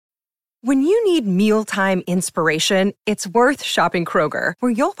When you need mealtime inspiration, it's worth shopping Kroger,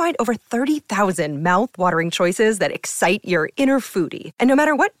 where you'll find over 30,000 mouth-watering choices that excite your inner foodie. And no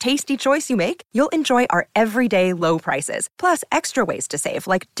matter what tasty choice you make, you'll enjoy our everyday low prices, plus extra ways to save,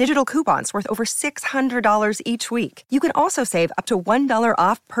 like digital coupons worth over $600 each week. You can also save up to $1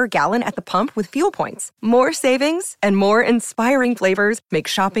 off per gallon at the pump with fuel points. More savings and more inspiring flavors make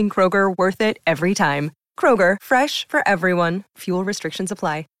shopping Kroger worth it every time. Kroger, fresh for everyone. Fuel restrictions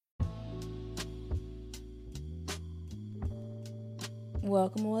apply.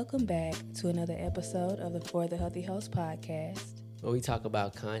 Welcome back to another episode of the For the Healthy Host podcast. Where we talk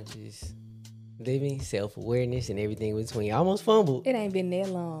about conscious living, self-awareness, and everything in between. I almost fumbled. It ain't been that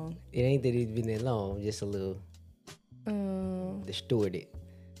long. It ain't that it's been that long. Just a little distorted.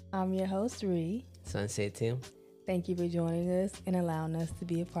 I'm your host, Ree. Sunset Tim. Thank you for joining us and allowing us to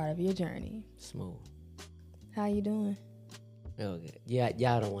be a part of your journey. Smooth. How you doing? Okay. Yeah,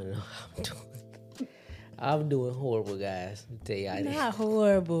 y'all don't want to know how I'm doing. I'm doing horrible, guys. I'll tell y'all that. Not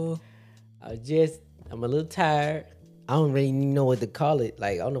horrible. I'm a little tired. I don't really know what to call it.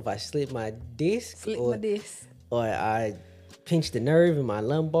 Like, I don't know if I slipped my disc. Or I pinched the nerve in my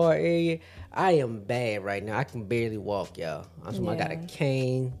lumbar area. I am bad right now. I can barely walk, y'all. I got a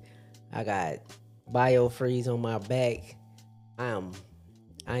cane. I got BioFreeze on my back. I'm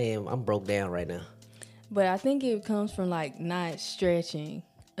broke down right now. But I think it comes from like not stretching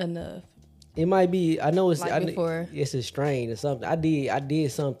enough. It might be. I know it's like before. It's a strain or something. I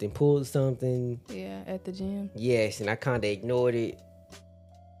did something, pulled something. Yeah, at the gym. Yes, and I kind of ignored it.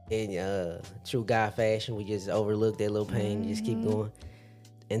 In true guy fashion, we just overlook that little pain, and just keep going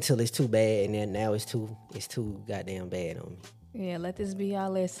until it's too bad, and then now it's too goddamn bad on me. Yeah, let this be our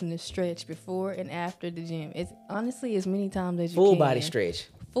lesson to stretch before and after the gym. It's honestly as many times as you Full can. body stretch.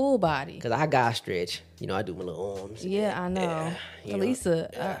 Full body. Cause I got stretch. You know, I do my little arms. Yeah, I know.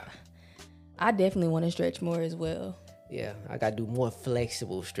 Elisa, I definitely want to stretch more as well. Yeah, I got to do more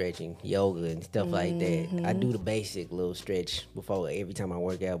flexible stretching, yoga and stuff like that. I do the basic little stretch before every time I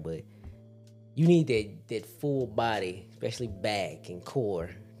work out, but you need that full body, especially back and core.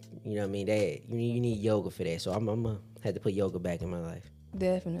 You know what I mean? That you need yoga for that. So I'm gonna have to put yoga back in my life.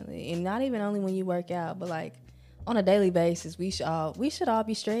 Definitely, and not even only when you work out, but like on a daily basis, we should all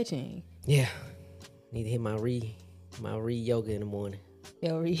be stretching. Yeah, need to hit my re yoga in the morning.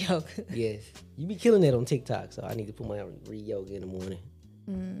 Yo, re-yoga. Yes. You be killing that on TikTok, so I need to put my re-yoga in the morning.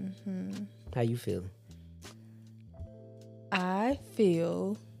 Mm-hmm. How you feeling? I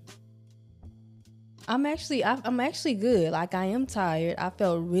feel I'm actually good. Like, I am tired. I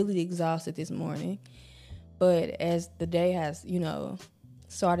felt really exhausted this morning. But as the day has,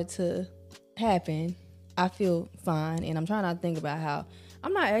 started to happen, I feel fine. And I'm trying not to think about how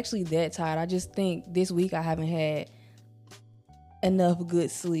I'm not actually that tired. I just think this week I haven't had enough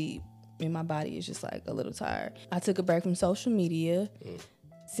good sleep, and my body is just like a little tired. I took a break from social media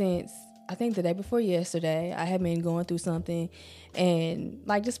since I think the day before yesterday. I had been going through something, and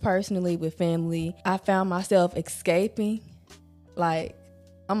like just personally with family, I found myself escaping. Like,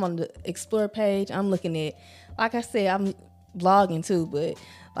 I'm on the Explore page, I'm looking at, like I said, I'm vlogging too, but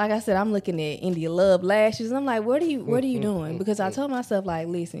like I said, I'm looking at India Love lashes. I'm like, what are you doing? Because I told myself, like,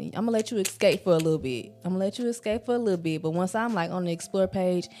 listen, I'm gonna let you escape for a little bit. But once I'm like on the Explore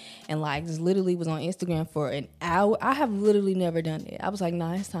page and like just literally was on Instagram for an hour, I have literally never done it. I was like,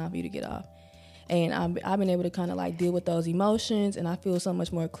 nah, it's time for you to get off. And I've been able to kind of like deal with those emotions, and I feel so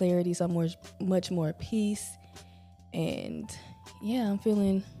much more clarity, much more peace. And yeah, I'm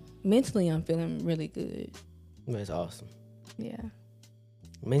feeling really good. That's awesome. Yeah.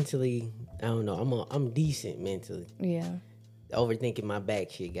 Mentally, I don't know. I'm decent mentally. Yeah. Overthinking my back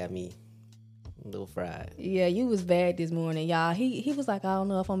shit got me a little fried. Yeah, you was bad this morning, y'all. He was like, I don't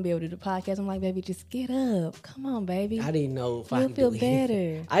know if I'm gonna be able to do the podcast. I'm like, baby, just get up. Come on, baby. I didn't know if You'll feel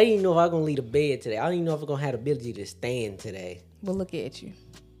better. I didn't know if I was gonna leave the bed today. I didn't even know if I was gonna have the ability to stand today. But look at you.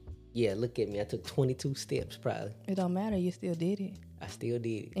 Yeah, look at me. I took 22 steps probably. It don't matter. You still did it. I still did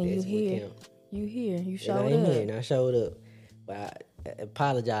it. And that's you here. You here. You showed up. And I showed up. But I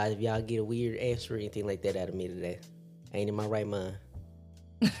apologize if y'all get a weird answer or anything like that out of me today. I ain't in my right mind.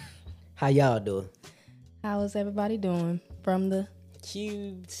 How y'all doing? How is everybody doing from the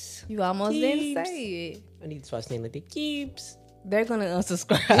cubes? You almost didn't say it. I need to start saying like the cubes. They're gonna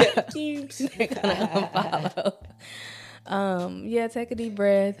unsubscribe. Cubes. They're gonna unfollow. Yeah, take a deep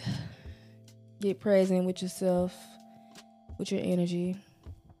breath. Get present with yourself, with your energy,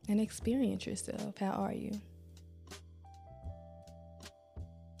 and experience yourself. How are you?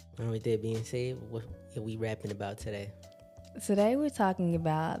 And with that being said, what are we rapping about today? Today we're talking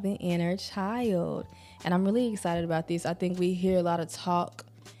about the inner child, and I'm really excited about this. I think we hear a lot of talk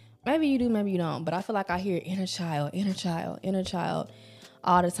Maybe you do, maybe you don't. But I feel like I hear inner child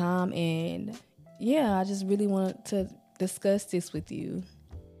all the time. And yeah, I just really want to discuss this with you.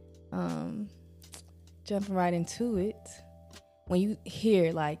 Jumping right into it. When you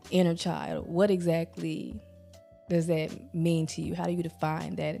hear like inner child, what exactly does that mean to you? How do you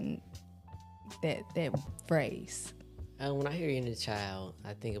define that and that phrase? When I hear inner child,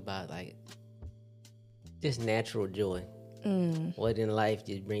 I think about like just natural joy. What in life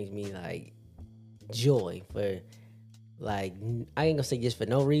just brings me like joy for like, I ain't gonna say just for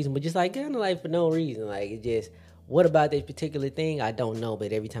no reason, but just like kind of like for no reason. Like it just, what about this particular thing? I don't know,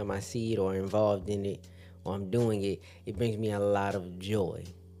 but every time I see it or involved in it or I'm doing it, it brings me a lot of joy.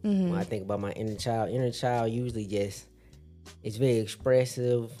 When I think about my inner child usually just, it's very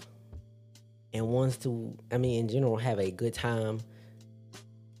expressive and wants to, I mean, in general, have a good time.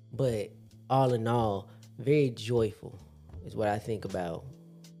 But all in all, very joyful is what I think about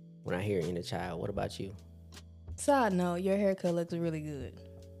when I hear inner child. What about you? Side note, your haircut looks really good.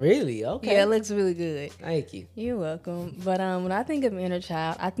 Really? Okay. Yeah, it looks really good. Thank you. You're welcome. But when I think of inner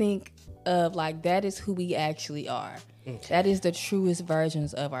child, I think of like that is who we actually are. Okay. That is the truest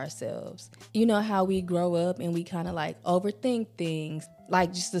versions of ourselves. You know how we grow up and we kind of like overthink things,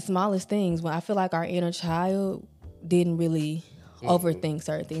 like just the smallest things. When I feel like our inner child didn't really overthink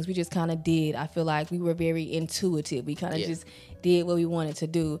certain things. We just kind of did. I feel like we were very intuitive. We kind of just did what we wanted to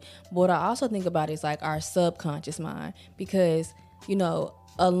do. But what I also think about is like our subconscious mind, because, you know,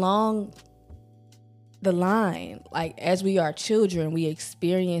 along the line, like as we are children, we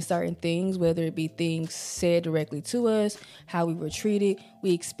experience certain things, whether it be things said directly to us, how we were treated.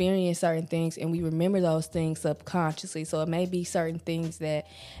 We experience certain things and we remember those things subconsciously. So it may be certain things that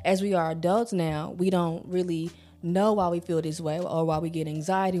as we are adults now, we don't really know why we feel this way, or why we get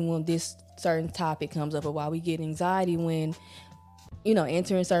anxiety when this certain topic comes up, or why we get anxiety when, you know,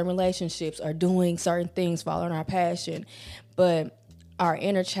 entering certain relationships or doing certain things, following our passion. But our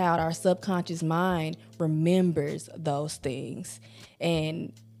inner child, our subconscious mind remembers those things.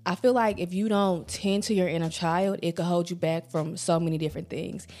 And I feel like if you don't tend to your inner child, it could hold you back from so many different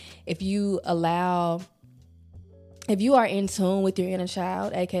things. If you are in tune with your inner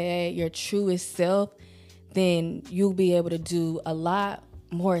child, aka your truest self, then you'll be able to do a lot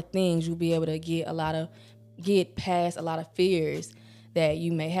more things. You'll be able to get past a lot of fears that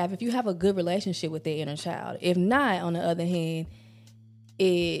you may have if you have a good relationship with the inner child. If not, on the other hand,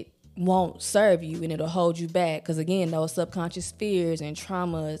 it won't serve you and it'll hold you back. Because again, those subconscious fears and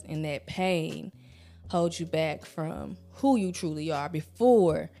traumas and that pain hold you back from who you truly are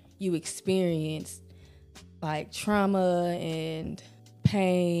before you experience like trauma and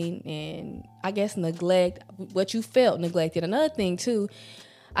pain and I guess neglect, what you felt neglected. Another thing too,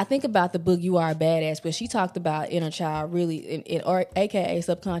 I think about the book You Are a Badass, but she talked about inner child really, or aka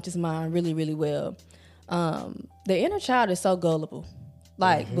subconscious mind really, really well. The inner child is so gullible,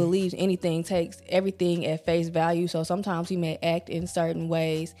 like believes anything, takes everything at face value. So sometimes he may act in certain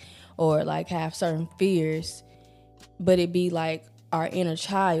ways or like have certain fears, but it be like our inner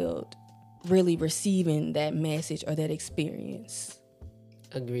child really receiving that message or that experience.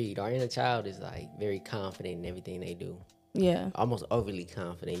 Agreed. Our inner child is like very confident in everything they do. Yeah. Almost overly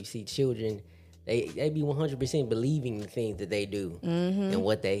confident. You see children, they be 100% believing the things that they do and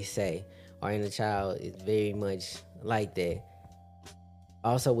what they say. Our inner child is very much like that.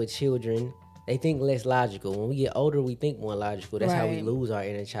 Also with children, they think less logical. When we get older, we think more logical. That's how we lose our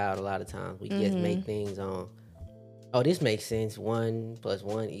inner child a lot of times. We just make things on, oh, this makes sense. 1 +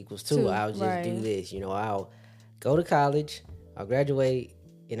 1 = 2. I'll just do this. You know, I'll go to college, I'll graduate,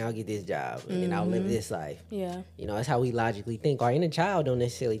 and I'll get this job, and then I'll live this life. Yeah. You know, that's how we logically think. Our inner child don't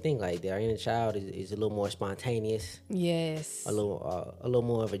necessarily think like that. Our inner child is a little more spontaneous. Yes. A little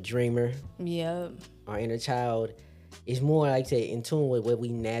more of a dreamer. Yep. Our inner child is more, like I say, in tune with what we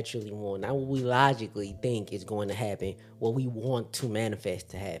naturally want, not what we logically think is going to happen, what we want to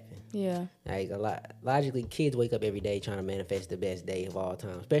manifest to happen. Yeah. Like logically, kids wake up every day trying to manifest the best day of all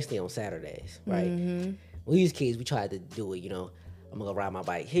time, especially on Saturdays, right? When we was kids, we tried to do it, you know, I'm going to go ride my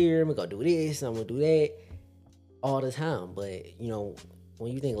bike here, I'm going to go do this, I'm going to do that all the time. But, you know,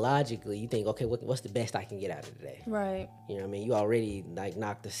 when you think logically, you think, okay, what's the best I can get out of today? Right. You know what I mean? You already, like,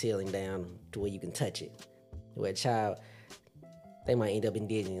 knocked the ceiling down to where you can touch it. With a child, they might end up in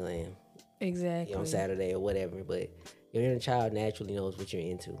Disneyland. Exactly. You know, on Saturday or whatever. But your inner child naturally knows what you're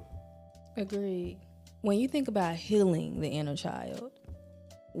into. Agreed. When you think about healing the inner child,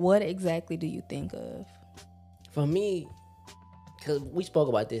 what exactly do you think of? For me, because we spoke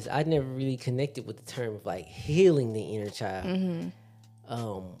about this, I never really connected with the term of like healing the inner child.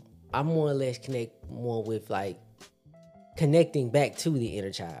 I more or less connect more with like connecting back to the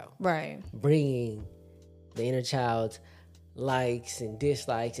inner child. Right. Bringing the inner child's likes and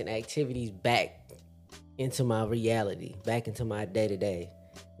dislikes and activities back into my reality, back into my day-to-day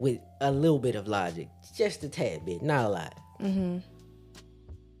with a little bit of logic, just a tad bit, not a lot. Mm-hmm.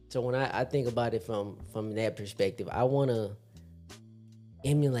 So when I think about it from that perspective, I want to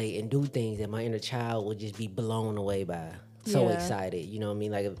emulate and do things that my inner child would just be blown away by. So excited, you know what I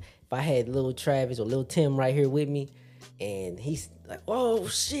mean? Like if I had little Travis or little Tim right here with me, and he's like, "Oh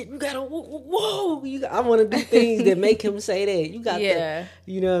shit, you gotta whoa!" I want to do things that make him say that. You got that,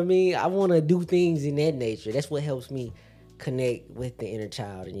 you know what I mean? I want to do things in that nature. That's what helps me connect with the inner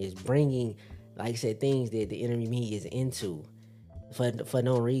child and just bringing, like I said, things that the inner me is into for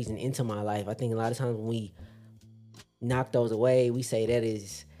no reason into my life. I think a lot of times when we knock those away, we say that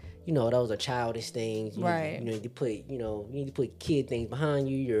is, you know, those are childish things. Right. You need to put kid things behind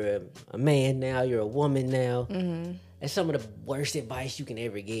you. You're a man now. You're a woman now. Mm-hmm. That's some of the worst advice you can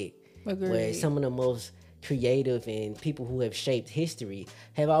ever get. Agreed. Where some of the most creative and people who have shaped history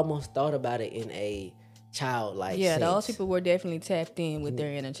have almost thought about it in a childlike sense. Those people were definitely tapped in with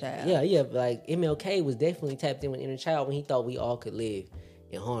their inner child. Yeah. Like MLK was definitely tapped in with inner child when he thought we all could live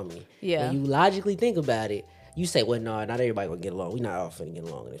in harmony. Yeah. When you logically think about it, you say, well, no, not everybody gonna get along. We're not all finna get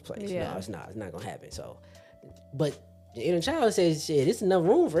along in this place. Yeah. No, it's not gonna happen. So, but the inner child says, shit, it's enough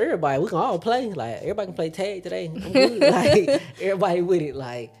room for everybody. We can all play. Like, everybody can play tag today. I'm good. Like, everybody with it.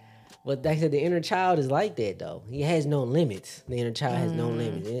 Like, but like I said, the inner child is like that, though. He has no limits. The inner child has no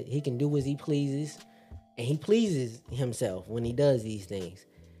limits. He can do as he pleases, and he pleases himself when he does these things.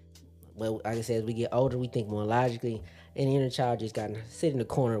 Well, like I said, as we get older, we think more logically, and the inner child just got to sit in the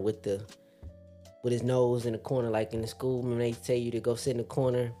corner with his nose in the corner, like in the school when they tell you to go sit in the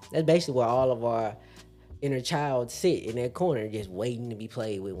corner. That's basically where all of our inner child sit, in that corner, just waiting to be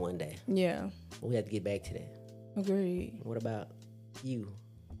played with one day. Yeah. We have to get back to that. Agreed. What about you?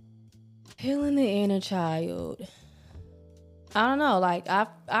 Healing the inner child. I don't know. Like, I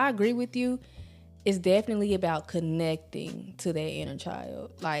agree with you. It's definitely about connecting to that inner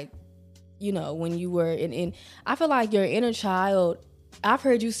child. Like, you know, when you were in I feel like your inner child, I've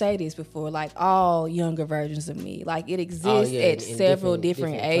heard you say this before, like all younger versions of me. Like it exists at several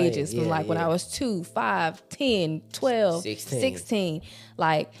different ages. From when I was 2, 5, 10, 12, 16.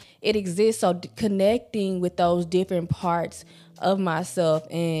 Like it exists. So connecting with those different parts of myself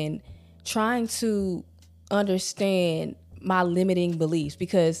and trying to understand my limiting beliefs,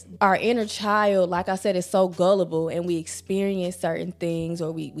 because our inner child, like I said, is so gullible, and we experience certain things,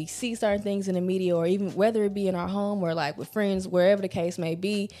 or we see certain things in the media, or even whether it be in our home or like with friends, wherever the case may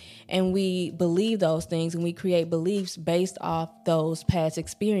be, and we believe those things and we create beliefs based off those past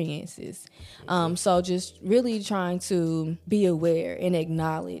experiences. So just really trying to be aware and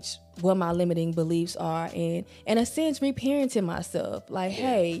acknowledge what my limiting beliefs are, and in a sense reparenting myself, like,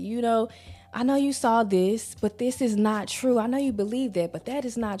 hey, you know, I know you saw this, but this is not true. I know you believe that, but that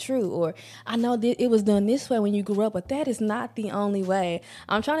is not true. Or I know that it was done this way when you grew up, but that is not the only way.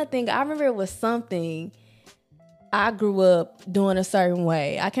 I'm trying to think. I remember it was something I grew up doing a certain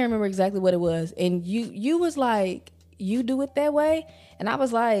way. I can't remember exactly what it was. And you was like, you do it that way? And I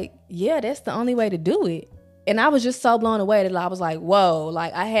was like, yeah, that's the only way to do it. And I was just so blown away that I was like, whoa.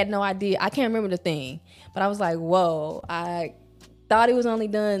 Like, I had no idea. I can't remember the thing. But I was like, whoa, I thought it was only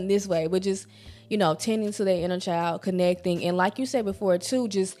done this way. But just, you know, tending to their inner child, connecting, and like you said before too,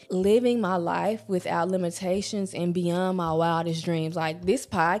 just living my life without limitations and beyond my wildest dreams. Like this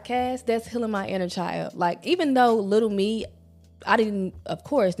podcast, that's healing my inner child. Like, even though little me, I didn't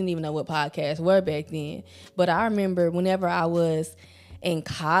even know what podcasts were back then. But I remember whenever I was in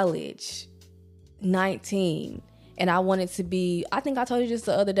college, 19, and I wanted to be, I think I told you just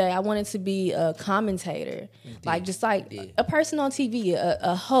the other day, I wanted to be a commentator, like just like a person on TV,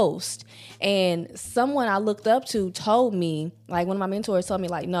 a host. And someone I looked up to told me, like one of my mentors told me,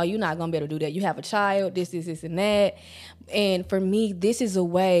 like, no, you're not gonna be able to do that. You have a child, this, and that. And for me, this is a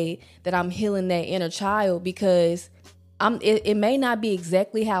way that I'm healing that inner child, because it may not be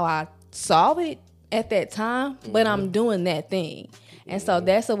exactly how I saw it at that time, but I'm doing that thing. And so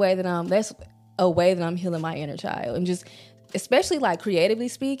that's a way that I'm healing my inner child. And just, especially like creatively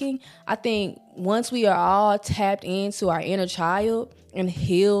speaking, I think once we are all tapped into our inner child and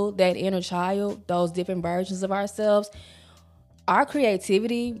heal that inner child, those different versions of ourselves, our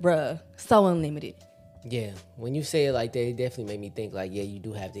creativity, so unlimited. Yeah, when you say it like that, it definitely made me think like, yeah, you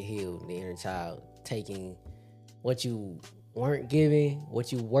do have to heal the inner child, taking what you weren't giving,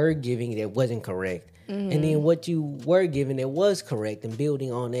 what you were giving that wasn't correct. And then what you were given that was correct, and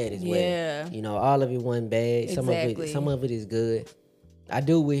building on that as well. You know, all of it wasn't bad. Exactly. Some of it is good. I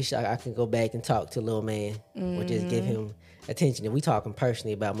do wish I could go back and talk to little man or just give him attention. And we talking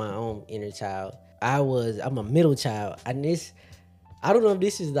personally about my own inner child. I'm a middle child. And I don't know if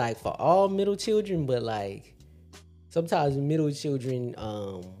this is like for all middle children, but like sometimes middle children,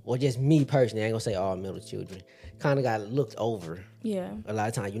 or just me personally, I ain't gonna say all middle children, kind of got looked over. Yeah. A lot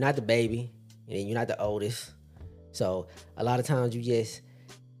of times, you're not the baby, and you're not the oldest. So a lot of times if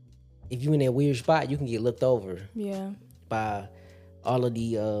you in that weird spot, you can get looked over. Yeah. By all of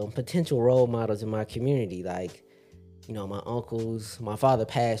the potential role models in my community. Like, you know, my uncles, my father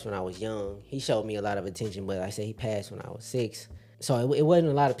passed when I was young. He showed me a lot of attention, but I said he passed when I was 6. So it wasn't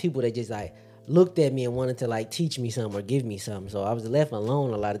a lot of people that just like looked at me and wanted to like teach me something or give me something. So I was left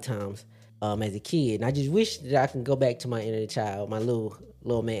alone a lot of times as a kid. And I just wish that I can go back to my inner child, my little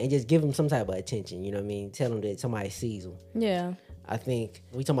man, and just give him some type of attention. You know what I mean? Tell him that somebody sees him. Yeah. I think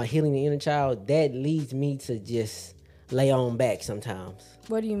we talking about healing the inner child, that leads me to just lay on back sometimes.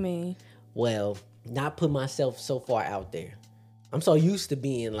 What do you mean? Well, not put myself so far out there. I'm so used to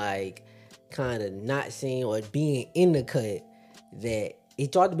being like kind of not seen or being in the cut that it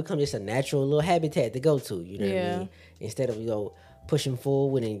started to become just a natural little habitat to go to, you know what I mean? Instead of, pushing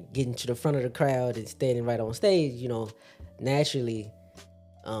forward and getting to the front of the crowd and standing right on stage, naturally,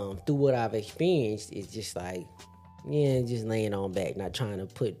 through what I've experienced, it's just like, just laying on back, not trying to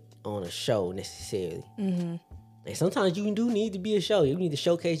put on a show necessarily. Mm-hmm. And sometimes you do need to be a show. You need to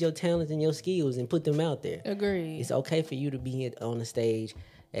showcase your talents and your skills and put them out there. Agreed. It's okay for you to be on the stage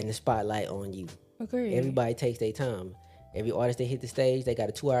and the spotlight on you. Agreed. Everybody takes their time. Every artist that hit the stage, they got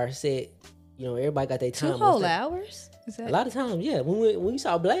a 2-hour set. Everybody got their time. 2 whole hours? A lot of times, yeah. When we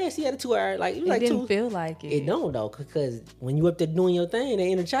saw Blast, he had a 2-hour. Like it was like didn't feel like it. It don't though, because when you up there doing your thing, the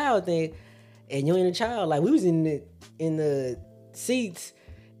inner child thing, and your inner child, like we was in the seats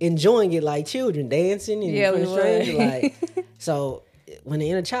enjoying it like children, dancing and we stranger, like. So when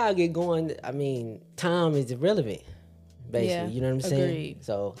the inner child get going, I mean, time is irrelevant, basically. Yeah, you know what I'm saying? Agreed.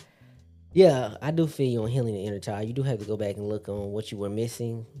 So yeah, I do feel you on healing the inner child. You do have to go back and look on what you were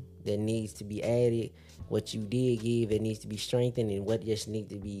missing that needs to be added, what you did give that needs to be strengthened, and what just needs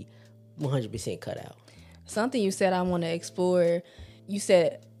to be 100% cut out. Something you said I want to explore. You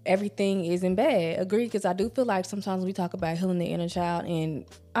said everything isn't bad. Agreed, because I do feel like sometimes we talk about healing the inner child, and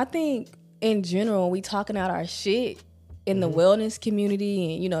I think in general, when we talking out our shit in the wellness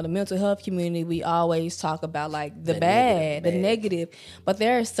community and, the mental health community, we always talk about like the bad, the negative. But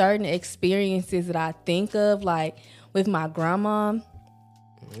there are certain experiences that I think of, like with my grandma.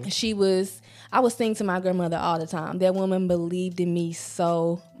 I was singing to my grandmother all the time. That woman believed in me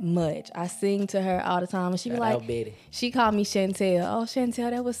so much. I sing to her all the time, and she be like, she called me Chantel. Oh,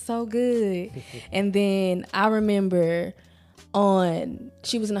 Chantel, that was so good. And then I remember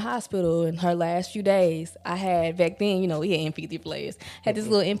she was in the hospital in her last few days. I had, back then, we had MP3 players. Had this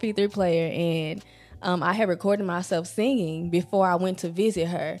little MP3 player, and I had recorded myself singing before I went to visit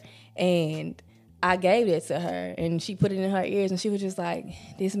her. And I gave it to her, and she put it in her ears, and she was just like,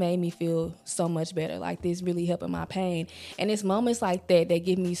 this made me feel so much better. Like, this really helping my pain. And it's moments like that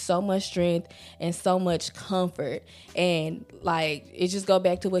give me so much strength and so much comfort. And, like, it just go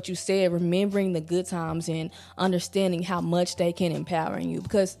back to what you said, remembering the good times and understanding how much they can empower you.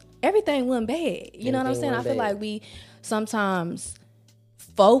 Because everything wasn't bad. You know what I'm saying? I feel like we sometimes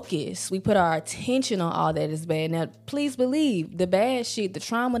focus, we put our attention on all that is bad. Now, please believe the bad shit, the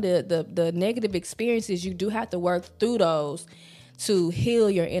trauma, the negative experiences, you do have to work through those to heal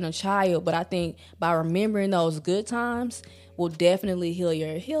your inner child. But I think by remembering those good times will definitely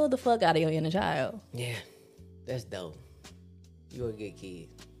heal the fuck out of your inner child. Yeah, that's dope. You're a good kid.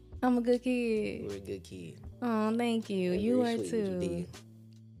 I'm a good kid. You're a good kid. Oh, thank you. You are too.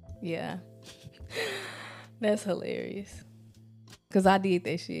 Yeah. That's hilarious. Because I did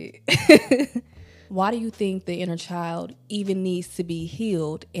that shit. Why do you think the inner child even needs to be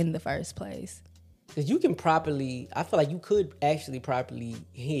healed in the first place? Because I feel like you could actually properly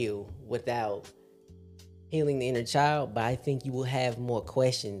heal without healing the inner child, but I think you will have more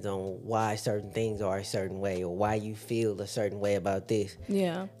questions on why certain things are a certain way or why you feel a certain way about this.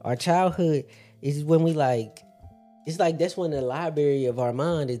 Yeah. Our childhood is when it's like that's when the library of our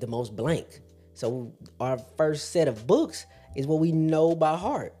mind is the most blank. So our first set of books is what we know by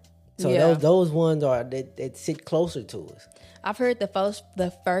heart. So those ones are that sit closer to us. I've heard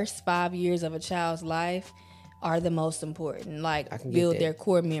the first 5 years of a child's life are the most important. Like, build their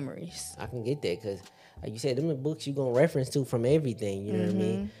core memories. I can get that because, like you said, them the books you're going to reference to from everything. You know what I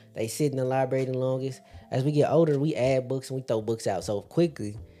mean? They sit in the library the longest. As we get older, we add books and we throw books out so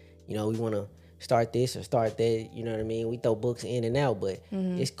quickly. We want to start this or start that. You know what I mean? We throw books in and out, but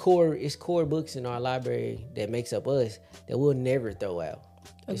it's core books in our library that makes up us that we'll never throw out.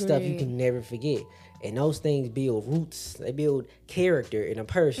 It's stuff you can never forget. And those things build roots. They build character in a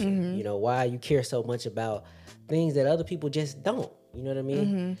person. You know, why you care so much about things that other people just don't. You know what I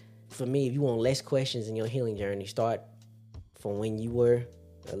mean? For me, if you want less questions in your healing journey, start from when you were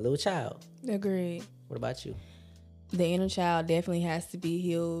a little child. Agreed. What about you? The inner child definitely has to be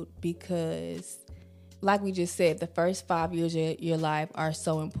healed because, like we just said, the first 5 years of your life are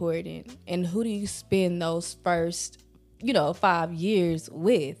so important. And who do you spend those first, 5 years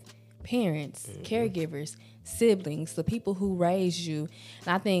with? Parents, caregivers, siblings, the people who raised you. And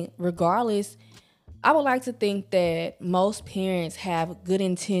I think regardless, I would like to think that most parents have good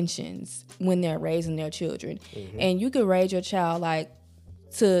intentions when they're raising their children. And you can raise your child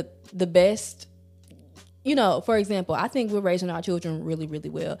to the best. For example, I think we're raising our children really, really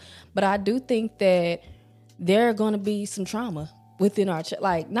well. But I do think that there are going to be some trauma within our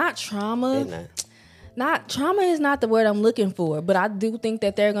not trauma. Not trauma is not the word I'm looking for, but I do think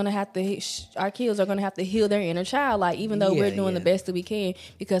that they're going to have to, our kids are going to have to heal their inner child, even though we're doing the best that we can.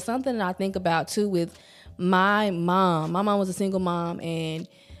 Because something that I think about too with my mom was a single mom, and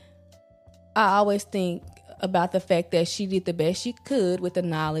I always think about the fact that she did the best she could with the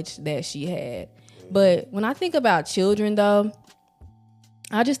knowledge that she had. But when I think about children though,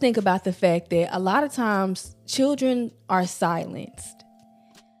 I just think about the fact that a lot of times children are silenced.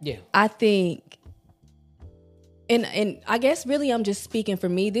 Yeah. I think, and I guess really I'm just speaking for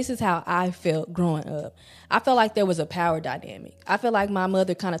me. This is how I felt growing up. I felt like there was a power dynamic. I felt like my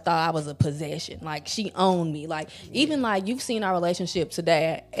mother kind of thought I was a possession. Like she owned me. Even you've seen our relationship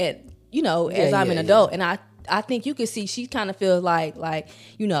today as I'm an adult. And I think you can see she kind of feels like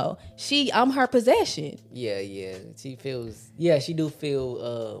I'm her possession. Yeah. She do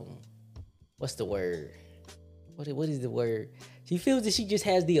feel, what's the word? What is the word? She feels that she just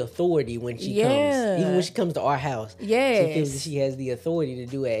has the authority when she comes. Even when she comes to our house. Yes. She feels that she has the authority to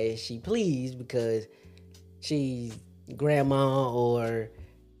do as she please because she's grandma or,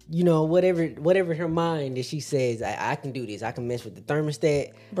 whatever her mind that she says, I can do this. I can mess with the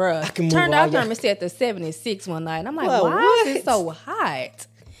thermostat. Bruh, I can turned our thermostat to 76 one night. And I'm like, why is it so hot?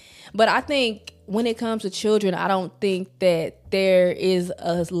 But I think when it comes to children, I don't think that there is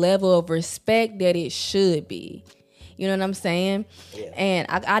a level of respect that it should be. You know what I'm saying? Yeah. And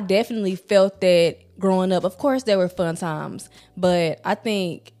I definitely felt that growing up. Of course, there were fun times, but I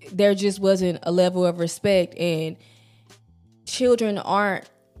think there just wasn't a level of respect. And children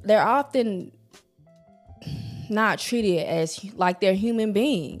they're often not treated as like they're human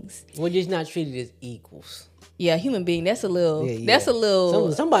beings. We're just not treated as equals. Yeah, human being. That's a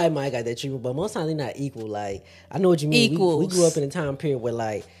little. Somebody might got that treatment, but most times they're not equal. I know what you mean. We grew up in a time period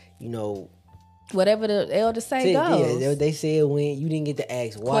where whatever the elders say goes. Yeah, they said when you didn't get to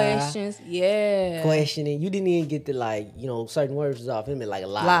ask why. Questions, yeah. Questioning. You didn't even get to certain words was off. It meant like a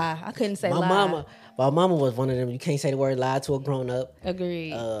lie. Lie. I couldn't say lie. My mama was one of them. You can't say the word lie to a grown up.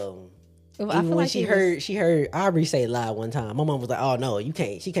 Agreed. Even when she heard Aubrey say lie one time, my mom was like, "Oh no, you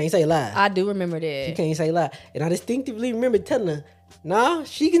can't. She can't say lie." I do remember that. She can't say lie, and I distinctively remember telling her, "Nah,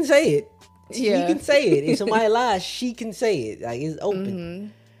 she can say it. Yeah. She can say it. If somebody lies, she can say it. It's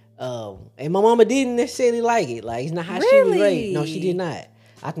open." And my mama didn't necessarily like it. It's not how she was raised. No, she did not.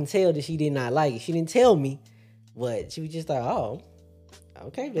 I can tell that she did not like it. She didn't tell me, but she was just like, "Oh,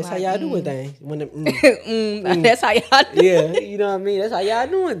 okay, that's how y'all doing things." That's how y'all do. Yeah, you know what I mean. That's how y'all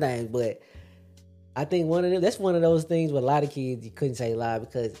doing things. But I think that's one of those things with a lot of kids you couldn't say lie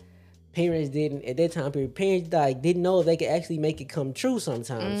because parents didn't at that time period. Parents didn't know if they could actually make it come true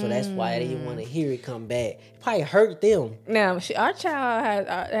sometimes. So that's why they didn't want to hear it come back. It probably hurt them. Now our child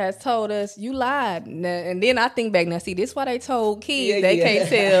has told us you lied, and then I think back now. See, this is why they told kids they can't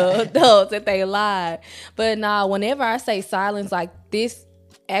tell adults that they lied. But whenever I say silence, this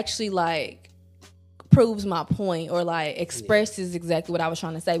actually proves my point or expresses exactly what I was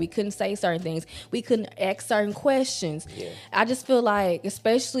trying to say. We couldn't say certain things. We couldn't ask certain questions. Yeah. I just feel like,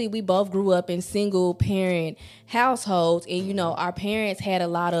 especially we both grew up in single parent households and, our parents had a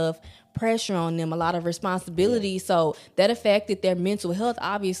lot of pressure on them, a lot of responsibility. Yeah. So that affected their mental health,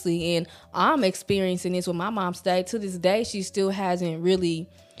 obviously. And I'm experiencing this with my mom today. To this day, she still hasn't really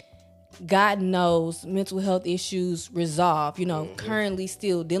gotten those mental health issues resolved, currently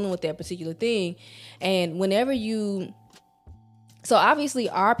still dealing with that particular thing. And whenever so obviously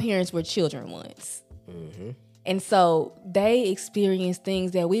our parents were children once. Mm-hmm. And so they experienced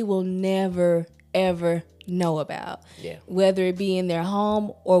things that we will never, ever know about. Yeah. Whether it be in their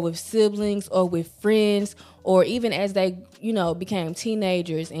home or with siblings or with friends or even as they, you know, became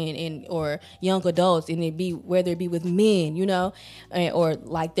teenagers and or young adults, and it be whether it be with men, you know, or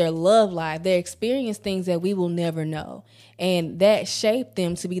like their love life, they experience things that we will never know, and that shaped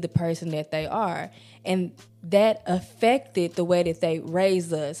them to be the person that they are, and that affected the way that they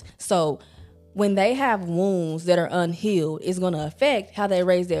raised us. So when they have wounds that are unhealed, it's going to affect how they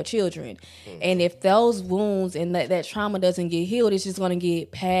raise their children. And if those wounds and that trauma doesn't get healed, it's just going to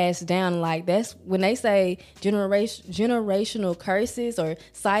get passed down. Like, that's when they say generational curses or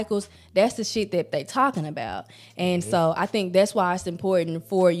cycles, that's the shit that they talking about. And so I think that's why it's important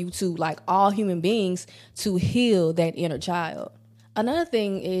for you to, like all human beings, to heal that inner child. Another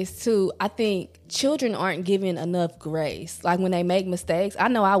thing is, too, I think children aren't given enough grace. Like, when they make mistakes, I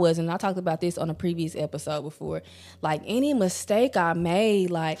know I wasn't. I talked about this on a previous episode before. Like, any mistake I made,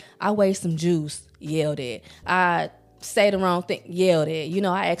 like, I waste some juice, yelled at. I say the wrong thing, yelled at. You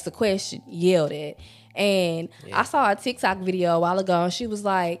know, I asked a question, yelled at. And I saw a TikTok video a while ago, and she was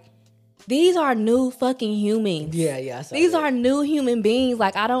like, these are new fucking humans. Yeah, I saw These that. are new human beings.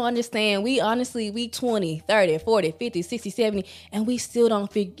 Like, I don't understand. We 20, 30, 40, 50, 60, 70, and we still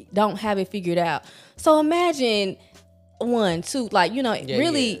don't have it figured out. So imagine 1, 2, like, you know,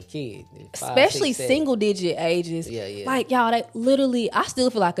 really, Kid, 5, especially 6, 7. single digit ages. Yeah. Like, y'all, they literally, I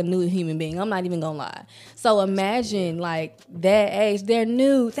still feel like a new human being. I'm not even gonna lie. So imagine, like, that age, they're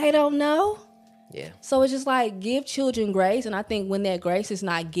new. They don't know. Yeah. So it's just like, give children grace. And I think when that grace is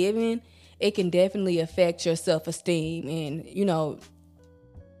not given, it can definitely affect your self-esteem. And, you know,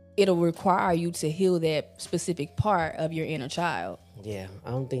 it'll require you to heal that specific part of your inner child. Yeah,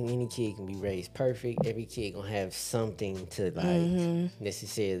 I don't think any kid can be raised perfect. Every kid gonna have something to, like,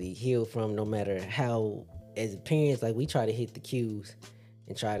 necessarily heal from, no matter how, as parents, like, we try to hit the cues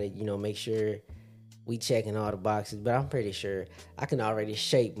and try to, you know, make sure we checking all the boxes, but I'm pretty sure I can already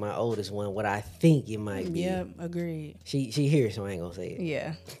shape my oldest one what I think it might be. Yeah, agreed. She here, so I ain't gonna say it.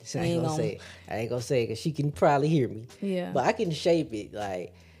 Yeah. So I ain't gonna say it. I ain't gonna say it because she can probably hear me. Yeah. But I can shape it,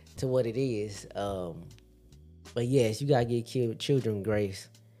 like, to what it is. But yes, you gotta give children grace.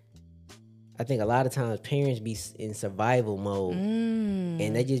 I think a lot of times parents be in survival mode,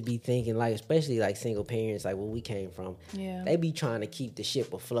 and they just be thinking, like, especially like single parents, like where we came from. Yeah. They be trying to keep the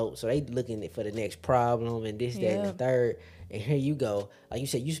ship afloat, so they looking for the next problem and this, that, and the third. And here you go, like you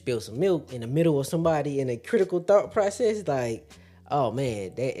said, you spilled some milk in the middle of somebody in a critical thought process. Like, oh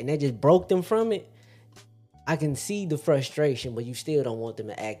man, that just broke them from it. I can see the frustration, but you still don't want them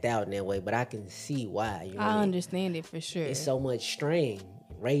to act out in that way. But I can see why. You know I understand it for sure. It's so much strain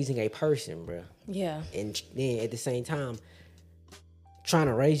raising a person, bro. Yeah. And then at the same time, trying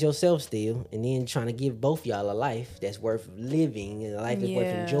to raise yourself still, and then trying to give both y'all a life that's worth living and a life that's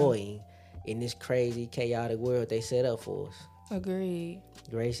worth enjoying in this crazy, chaotic world they set up for us. Agreed.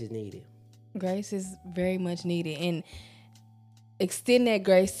 Grace is needed. Grace is very much needed. And extend that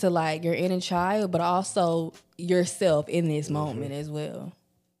grace to, like, your inner child, but also yourself in this moment as well.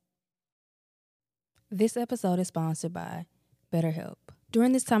 This episode is sponsored by BetterHelp.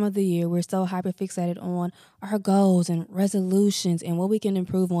 During this time of the year, we're so hyperfixated on our goals and resolutions and what we can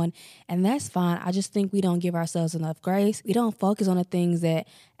improve on, and that's fine. I just think we don't give ourselves enough grace. We don't focus on the things that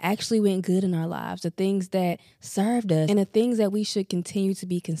actually went good in our lives, the things that served us, and the things that we should continue to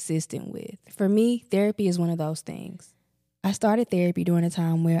be consistent with. For me, therapy is one of those things. I started therapy during a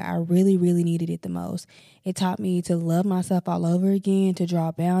time where I really, really needed it the most. It taught me to love myself all over again, to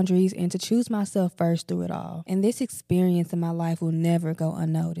draw boundaries, and to choose myself first through it all. And this experience in my life will never go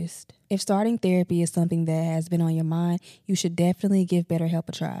unnoticed. If starting therapy is something that has been on your mind, you should definitely give BetterHelp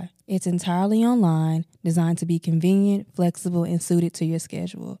a try. It's entirely online, designed to be convenient, flexible, and suited to your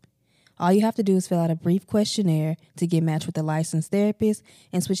schedule. All you have to do is fill out a brief questionnaire to get matched with a licensed therapist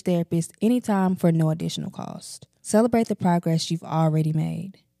and switch therapists anytime for no additional cost. Celebrate the progress you've already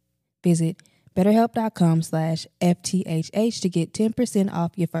made. Visit BetterHelp.com/FTHH to get 10%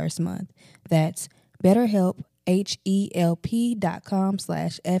 off your first month. That's BetterHelp,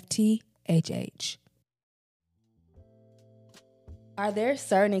 HELP.com/FTHH. Are there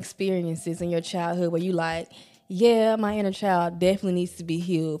certain experiences in your childhood where you like, yeah, my inner child definitely needs to be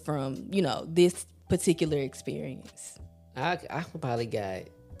healed from, you know, this particular experience? I probably got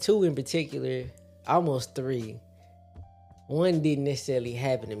 2 in particular, almost 3. One didn't necessarily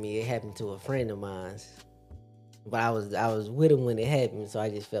happen to me. It happened to a friend of mine. But I was with him when it happened, so I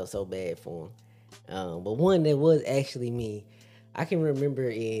just felt so bad for him. But one that was actually me, I can remember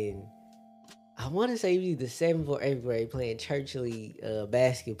in, I want to say it was either 7th or 8th grade, playing church league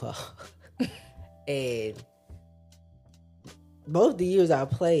basketball. And both the years I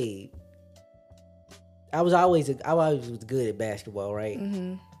played, I always was good at basketball, right?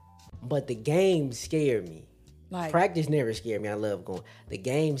 Mm-hmm. But the game scared me. Like practice never scared me. I love going. The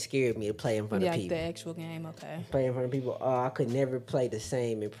game scared me to play in front of people. The actual game, okay. Play in front of people. Oh, I could never play the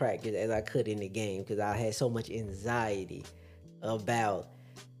same in practice as I could in the game because I had so much anxiety about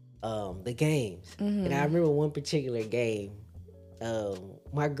the games. Mm-hmm. And I remember one particular game.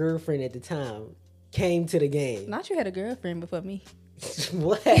 My girlfriend at the time came to the game. Not you had a girlfriend before me.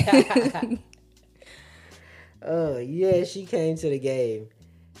 What? Yeah, she came to the game.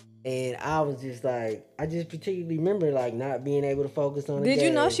 And I was just like, I just particularly remember like not being able to focus on the game. Did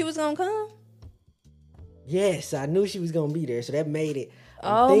you know she was gonna come? Yes, I knew she was gonna be there, so that made it.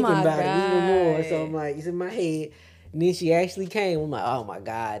 I'm thinking about it even more. So I'm like, it's in my head. And then she actually came. I'm like, oh my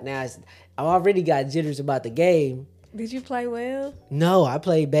God. Now I already got jitters about the game. Did you play well? No, I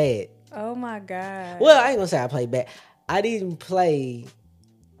played bad. Oh my God. Well, I ain't gonna say I played bad. I didn't play.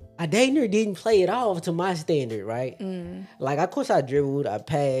 I dang near didn't play it off to my standard, right? Like, of course, I dribbled, I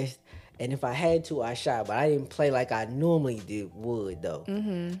passed, and if I had to, I shot. But I didn't play like I normally would, though.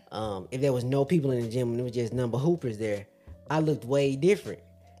 If there was no people in the gym and it was just number hoopers there, I looked way different.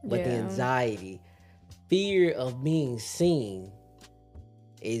 But the anxiety, fear of being seen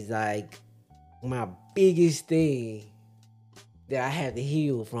is like my biggest thing that I had to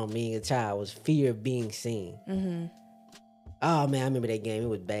heal from being a child was fear of being seen. Oh man, I remember that game. It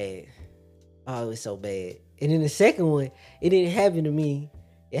was bad. Oh, it was so bad. And then the second one, it didn't happen to me.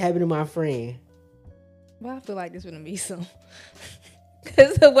 It happened to my friend. Well, I feel like this wouldn't be some.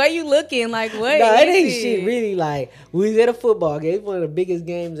 Cause the way you looking, like what? No, it ain't shit. Really, like we was at a football game. It's one of the biggest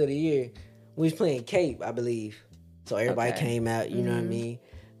games of the year. We was playing Cape, I believe. So everybody came out. You know what I mean?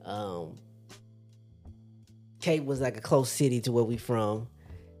 Cape was like a close city to where we from.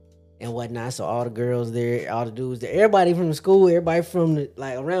 And whatnot, so all the girls there, all the dudes there, everybody from the school, everybody from the,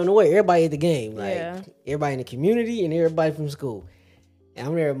 like around the way, everybody at the game, like everybody in the community and everybody from school. And I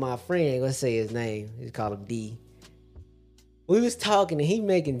remember my friend, let's say his name, we call him D. We was talking and he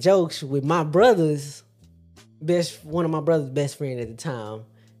making jokes with my brother's one of my brother's best friend at the time.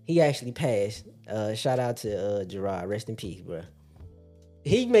 He actually passed. Shout out to Gerard, rest in peace, bro.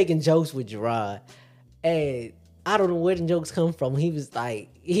 He making jokes with Gerard, and I don't know where the jokes come from. He was like,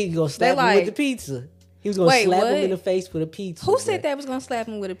 he was gonna slap him with the pizza. He was gonna slap him in the face with a pizza. Who said that was gonna slap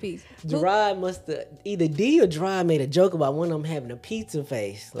him with a pizza? Gerard must have, either D or Gerard made a joke about one of them having a pizza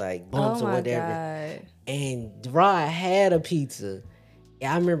face, like bumps or whatever. God. And Gerard had a pizza.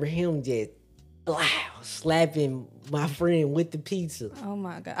 And I remember him just slapping my friend with the pizza. Oh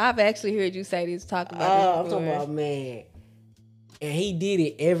my God. I've actually heard you say this, talk about this I'm talking about, man. And he did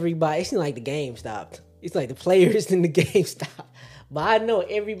it, everybody. It seemed like the game stopped. It's like the players in the game stopped. But I know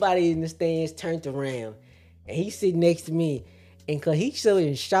everybody in the stands turned around. And he's sitting next to me. And cause he's so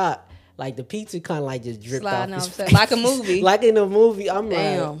in shock, like the pizza kind of like just dripped off his face. Like a movie. Like in a movie. I'm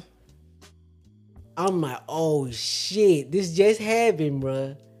like, oh shit, this just happened,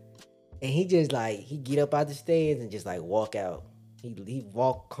 bruh. And he just like, he get up out the stands and just like walk out. He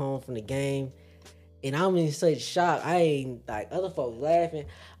walk home from the game. And I'm in such shock. I ain't like other folks laughing.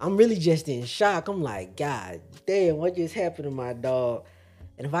 I'm really just in shock. I'm like, God damn, what just happened to my dog?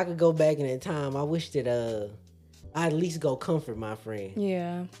 And if I could go back in that time, I wish that I'd at least go comfort my friend.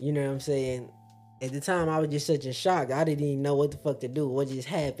 Yeah. You know what I'm saying? At the time, I was just such in shock. I didn't even know what the fuck to do. What just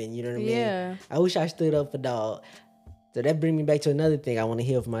happened? You know what I mean? Yeah. I wish I stood up for dog. So that brings me back to another thing I want to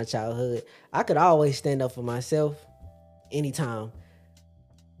heal from my childhood. I could always stand up for myself anytime.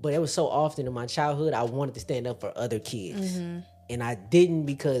 But it was so often in my childhood, I wanted to stand up for other kids. And I didn't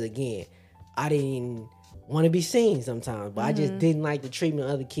because, again, I didn't want to be seen sometimes. But I just didn't like the treatment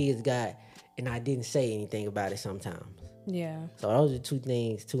other kids got. And I didn't say anything about it sometimes. Yeah. So those are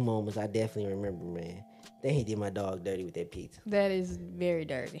two moments I definitely remember, man. Then he did my dog dirty with that pizza. That is very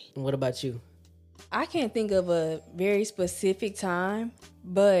dirty. And what about you? I can't think of a very specific time.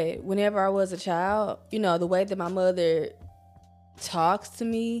 But whenever I was a child, you know, the way that my mother talks to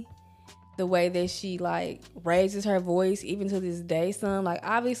me, the way that she like raises her voice even to this day, son, like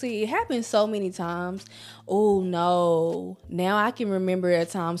obviously it happens so many times. Oh no, now I can remember a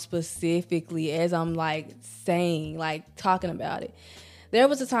time specifically as I'm like saying, like talking about it. There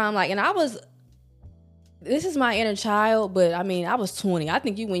was a time like, and this is my inner child, but I mean I was 20. I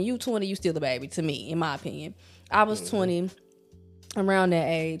think when you 20 you still a baby to me, in my opinion. I was 20 around that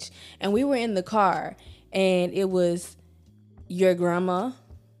age, and we were in the car, and it was your grandma,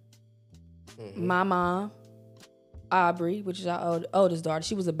 my mom, Aubrey, which is our oldest daughter.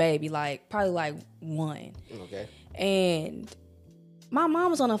 She was a baby, like probably like 1. Okay. And my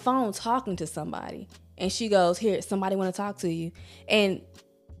mom was on the phone talking to somebody, and she goes, "Here, somebody want to talk to you." And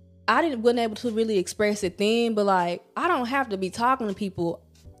I wasn't able to really express it then, but like I don't have to be talking to people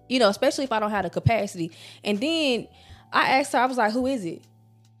you know, especially if I don't have the capacity. And then I asked her, I was like, who is it?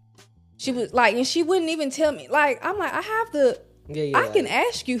 She was like, and she wouldn't even tell me. Like, I'm like, I have the, I can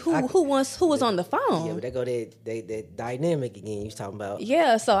ask you who was on the phone. Yeah, but they go that dynamic again you was talking about.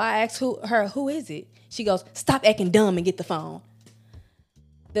 Yeah, so I asked her, who is it? She goes, stop acting dumb and get the phone.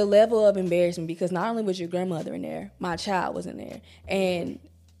 The level of embarrassment, because not only was your grandmother in there, my child was in there. And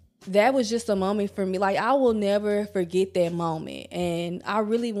that was just a moment for me. Like, I will never forget that moment. And I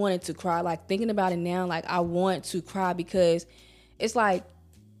really wanted to cry. Like, thinking about it now, like, I want to cry because it's like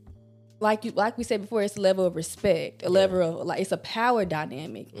we said before, it's a level of respect, a level of, like, it's a power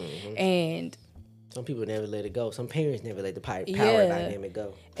dynamic. Mm-hmm. And some people never let it go. Some parents never let the power dynamic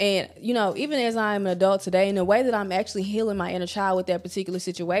go. And, you know, even as I'm an adult today, in the way that I'm actually healing my inner child with that particular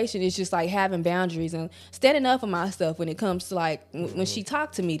situation, it's just like having boundaries and standing up for myself when it comes to, like, when she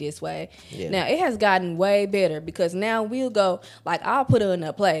talked to me this way. Yeah. Now, it has gotten way better because now we'll go, like, I'll put her in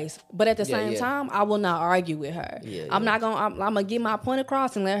her place. But at the same time, I will not argue with her. I'm going to get my point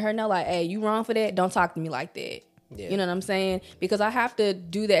across and let her know, like, hey, you wrong for that. Don't talk to me like that. Yeah. You know what I'm saying? Because I have to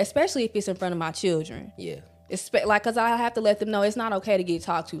do that, especially if it's in front of my children. Yeah. Because I have to let them know it's not okay to get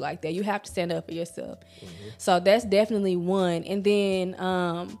talked to like that. You have to stand up for yourself. Mm-hmm. So that's definitely one. And then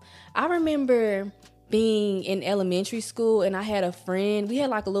I remember being in elementary school and I had a friend. We had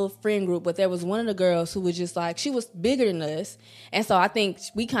like a little friend group, but there was one of the girls who was just like, she was bigger than us. And so I think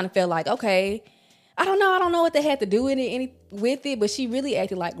we kind of felt like, okay, I don't know what they had to do with it, but she really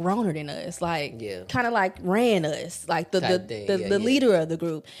acted like growner than us, like kind of like ran us, like the leader of the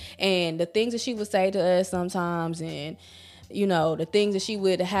group, and the things that she would say to us sometimes, and you know the things that she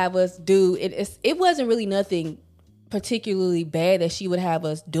would have us do. It wasn't really nothing particularly bad that she would have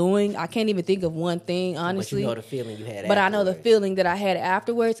us doing. I can't even think of one thing, honestly. But you know the feeling you had. But afterwards. I know the feeling that I had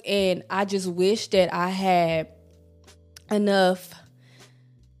afterwards, and I just wish that I had enough.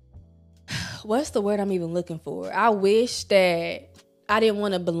 What's the word I'm even looking for? I wish that I didn't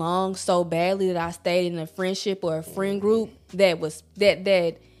want to belong so badly that I stayed in a friendship or a friend group that was that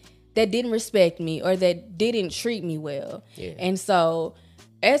didn't respect me or that didn't treat me well. Yeah. And so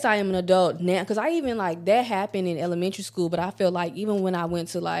as I am an adult now, because I even like that happened in elementary school, but I feel like even when I went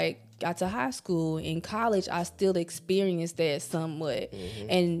to got to high school and college, I still experienced that somewhat. Mm-hmm.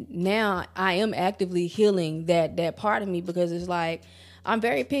 And now I am actively healing that part of me because it's like, I'm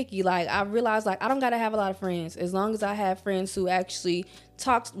very picky. Like, I realize, like, I don't got to have a lot of friends. As long as I have friends who actually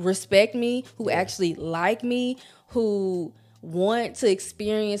respect me, who actually like me, who want to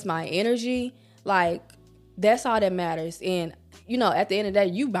experience my energy, like, that's all that matters. And, you know, at the end of the day,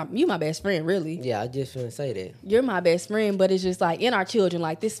 you my best friend, really. Yeah, I just want to say that. You're my best friend, but it's just, like, in our children,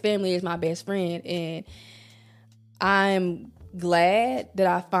 like, this family is my best friend. And I'm glad that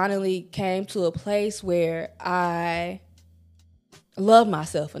I finally came to a place where I love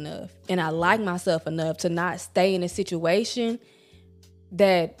myself enough and I like myself enough to not stay in a situation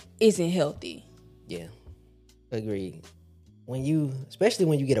that isn't healthy. Yeah, agreed. Especially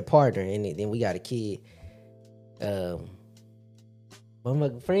when you get a partner and then we got a kid, friends,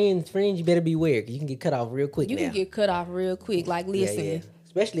 you better beware because you can get cut off real quick. You can get cut off real quick. Like, listen, yeah.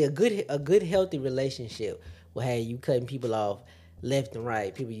 Especially a good healthy relationship will have you cutting people off left and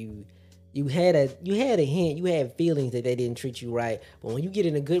right. People you had a hint, you had feelings that they didn't treat you right. But when you get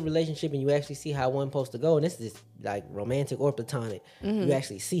in a good relationship and you actually see how one's supposed to go, and this is like romantic or platonic, you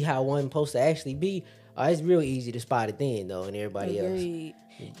actually see how one's supposed to actually be, it's real easy to spot it then, though, and everybody else.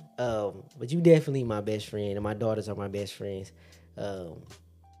 But you definitely my best friend, and my daughters are my best friends.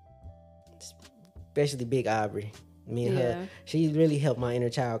 Especially Big Aubrey. Me and her, she really helped my inner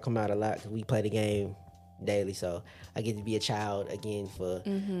child come out a lot because we play the game daily, so I get to be a child again for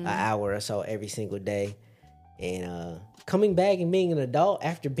an hour or so every single day. And coming back and being an adult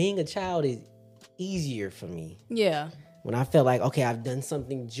after being a child is easier for me. Yeah. When I felt like, okay, I've done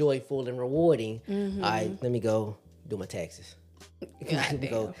something joyful and rewarding, all right, let me go do my taxes.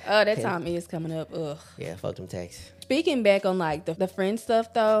 That time is coming up. Ugh. Yeah, fuck them taxes. Speaking back on like the friend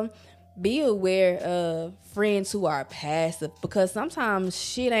stuff though, be aware of friends who are passive because sometimes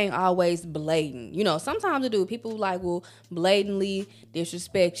shit ain't always blatant. You know, sometimes people like will blatantly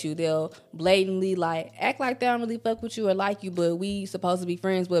disrespect you. They'll blatantly like act like they don't really fuck with you or like you, but we supposed to be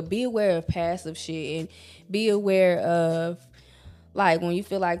friends. But be aware of passive shit and be aware of like when you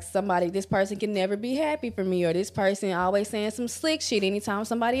feel like this person can never be happy for me or this person always saying some slick shit anytime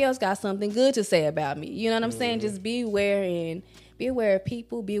somebody else got something good to say about me. You know what I'm saying? Just be aware and be aware of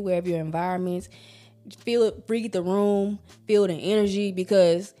people, be aware of your environments, feel it, breathe the room, feel the energy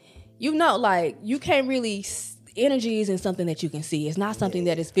because you know, like you can't really, energy isn't something that you can see. It's not something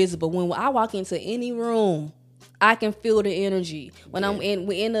that is visible. When I walk into any room, I can feel the energy. When I'm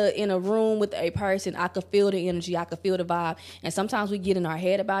in a room with a person, I can feel the energy. I can feel the vibe. And sometimes we get in our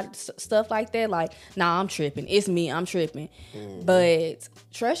head about stuff like that. Like, nah, I'm tripping. It's me. I'm tripping. Mm-hmm. But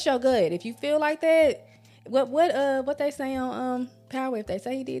trust your gut. If you feel like that, what they say on Power? If they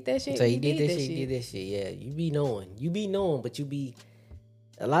say he did that shit, so he did that shit. He did that shit. Yeah, you be knowing, but you be.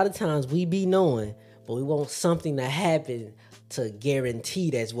 A lot of times we be knowing, but we want something to happen to guarantee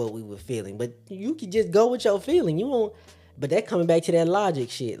that's what we were feeling. But you can just go with your feeling. You won't. But that coming back to that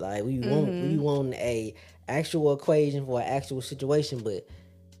logic shit. Like we want a actual equation for an actual situation. But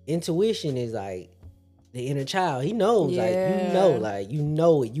intuition is like the inner child. He knows. Like you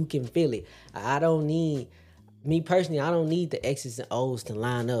know it. You can feel it. I don't need me personally. I don't need the X's and O's to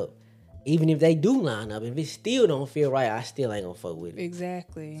line up. Even if they do line up, if it still don't feel right, I still ain't gonna fuck with it.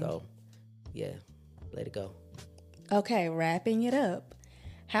 Exactly. So, yeah, let it go. Okay, wrapping it up.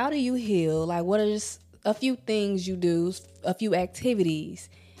 How do you heal? Like, what are just a few things you do, a few activities,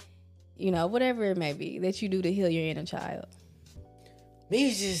 whatever it may be, that you do to heal your inner child? Me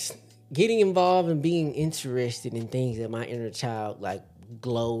is just getting involved and being interested in things that my inner child, like,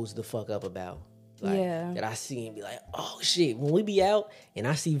 glows the fuck up about. Like, that I see and be like, oh, shit. When we be out and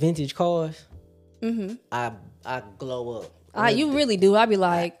I see vintage cars, I glow up. You really do. I be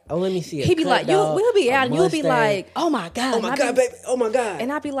like, let me see. He be like, we'll be out, and you'll be like, oh my god, baby, oh my god.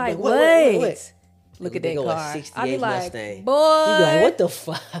 And I be like, wait. Look at that car. I be like, Mustang. Boy, you be like, what the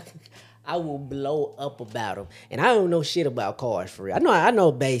fuck? I will blow up about them, and I don't know shit about cars for real. I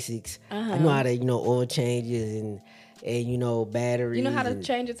know basics. I know how to oil changes and batteries. You know how to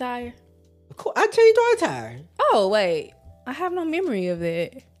change a tire? I changed our tire. Oh wait, I have no memory of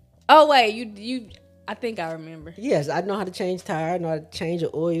that. Oh wait, you. I think I remember. Yes, I know how to change tire. I know how to change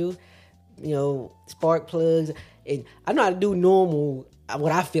the oil, spark plugs. And I know how to do normal,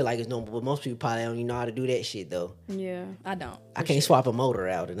 what I feel like is normal, but most people probably don't even know how to do that shit, though. Yeah, I don't. I can't swap a motor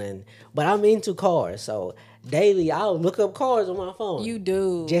out and then. But I'm into cars, so daily I'll look up cars on my phone. You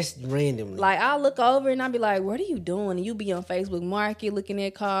do. Just randomly. Like, I'll look over and I'll be like, what are you doing? And you be on Facebook Market looking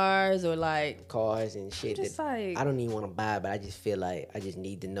at cars or like... Cars and shit just that like, I don't even want to buy, but I just feel like I just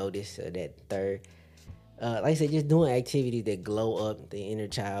need to know this or that third. Like I said, just doing activities that glow up the inner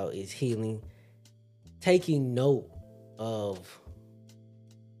child is healing. Taking note of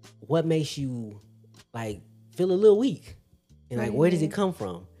what makes you like feel a little weak, and like where does it come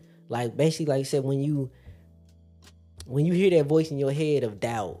from? Like basically, like I said, when you hear that voice in your head of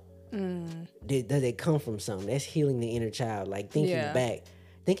doubt, does it come from something? That's healing the inner child. Like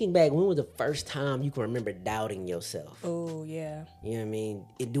thinking back, when was the first time you can remember doubting yourself? Oh yeah, you know what I mean.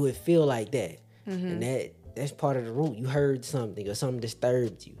 Do it feel like that? And that's part of the root. You heard something or something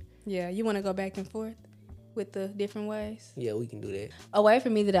disturbed you. Yeah, you want to go back and forth with the different ways? Yeah, we can do that. A way for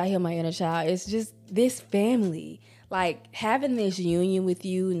me that I heal my inner child is just this family. Like having this union with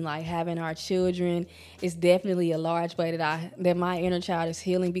you and like having our children is definitely a large way that my inner child is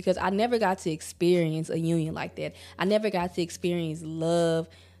healing, because I never got to experience a union like that. I never got to experience love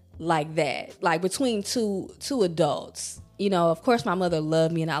like that, like between two adults. Of course my mother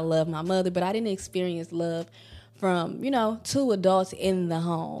loved me and I love my mother, but I didn't experience love from, two adults in the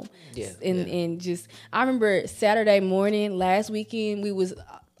home. And just, I remember Saturday morning, last weekend,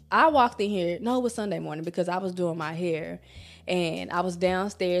 I walked in here, no, it was Sunday morning because I was doing my hair and I was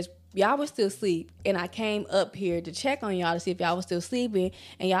downstairs. Y'all was still asleep, and I came up here to check on y'all to see if y'all was still sleeping,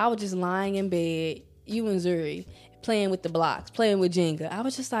 and y'all was just lying in bed, you and Zuri, playing with the blocks, playing with Jenga. I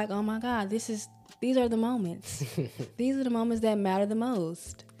was just like, oh my God, these are the moments. These are the moments that matter the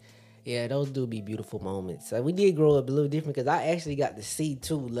most. Yeah, those do be beautiful moments. We did grow up a little different because I actually got to see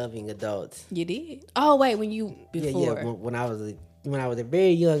two loving adults. You did? Oh wait, before? Yeah. When I was a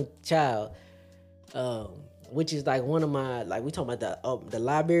very young child, which is like one of my, like we talking about the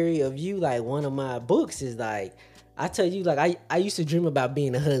library of you. Like one of my books is like, I tell you, like I used to dream about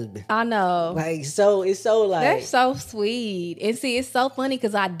being a husband. I know. Like so, it's so like that's so sweet. And see, it's so funny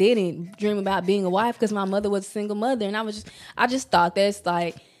because I didn't dream about being a wife because my mother was a single mother, and I just thought that's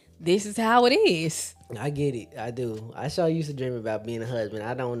like, this is how it is. I get it. I do. I sure used to dream about being a husband.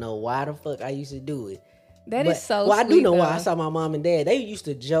 I don't know why the fuck I used to do it. Is so well, sweet. I do know though. why. I saw my mom and dad. They used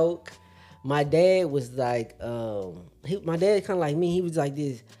to joke. My dad was like, my dad kind of like me. He was like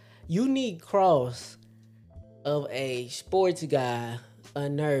this unique cross of a sports guy, a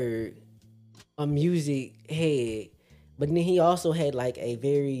nerd, a music head, but then he also had like a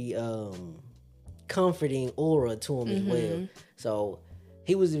very comforting aura to him as well. So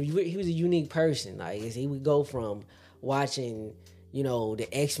he was a unique person. Like he would go from watching, the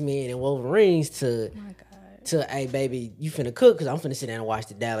X-Men and Wolverines to to, hey, baby, you finna cook because I'm finna sit down and watch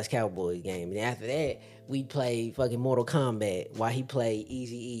the Dallas Cowboys game. And after that, we played fucking Mortal Kombat while he played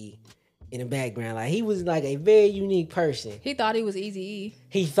Eazy-E in the background. Like, he was like a very unique person. He thought he was Eazy-E.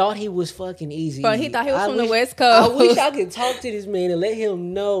 He thought he was fucking Eazy-E. But he thought he was from the West Coast. I wish I could talk to this man and let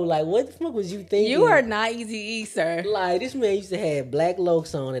him know, like, what the fuck was you thinking? You are not Eazy-E, sir. Like, this man used to have black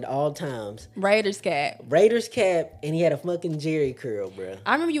Lokes on at all times. Raiders cap, and he had a fucking Jerry curl, bro.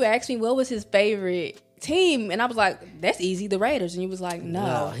 I remember you asked me what was his favorite team, and I was like, that's easy, the Raiders. And you was like,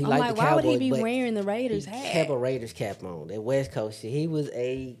 no. He I'm liked like, the why Cowboys, would he be wearing the Raiders hat? He kept a Raiders cap on. That West Coast shit. He was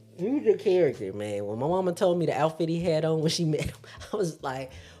a character, man. When my mama told me the outfit he had on when she met him, I was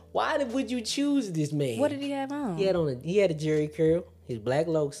like, why would you choose this man? What did he have on? He had a Jerry curl, his black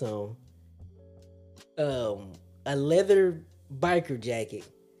Lokes on, a leather biker jacket,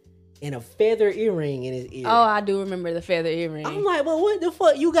 and a feather earring in his ear. Oh, I do remember the feather earring. I'm like, well, what the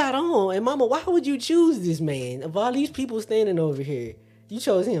fuck you got on? And mama, why would you choose this man? Of all these people standing over here, you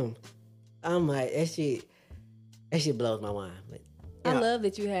chose him. I'm like, that shit blows my mind. But, I love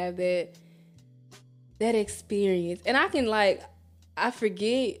that you have that experience. And I can, like, I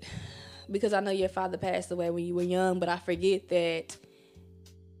forget, because I know your father passed away when you were young, but I forget that,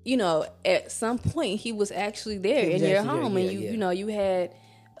 you know, at some point he was actually there in your home. And you know, you had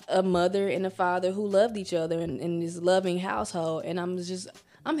a mother and a father who loved each other in this loving household. And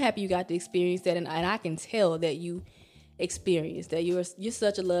I'm happy you got to experience that. And I can tell that you experienced that. You're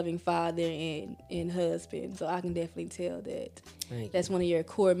such a loving father and husband. So I can definitely tell that that's one of your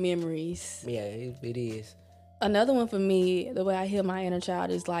core memories. Yeah, it is. Another one for me, the way I heal my inner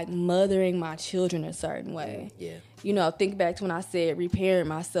child is like mothering my children a certain way. Yeah. You know, think back to when I said reparing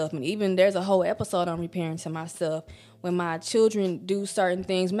myself. And even there's a whole episode on repairing to myself. When my children do certain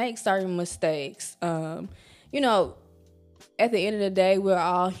things, make certain mistakes. You know, at the end of the day, we're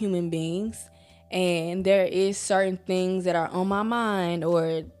all human beings. And there is certain things that are on my mind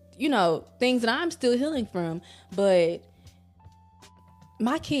or, you know, things that I'm still healing from. But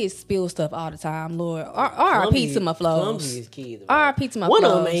my kids spill stuff all the time, Lord. R.I.P. to my flows. Clumsy is kids. R.I.P. to my flows.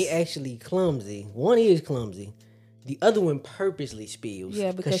 One of them ain't actually clumsy. One is clumsy. The other one purposely spills.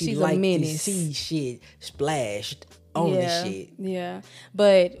 Yeah, because she's like a menace. To see shit splashed on the shit. Yeah,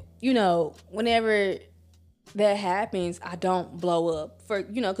 but, you know, whenever that happens, I don't blow up.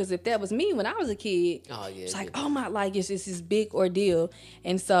 Because if that was me when I was a kid, it's like, oh my, like, it's this big ordeal.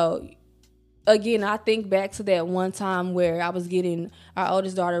 And so, again, I think back to that one time where I was getting our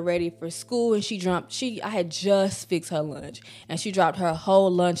oldest daughter ready for school, and I had just fixed her lunch, and she dropped her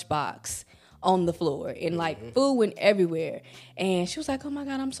whole lunchbox on the floor, and like food went everywhere. And she was like, oh my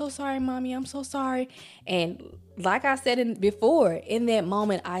God, I'm so sorry, Mommy, I'm so sorry. And like I said before, in that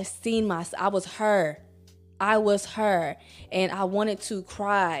moment, I was her. And I wanted to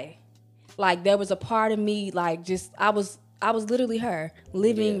cry. Like, there was a part of me, like, just, I was literally her,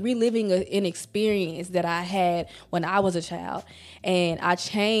 reliving an experience that I had when I was a child. And I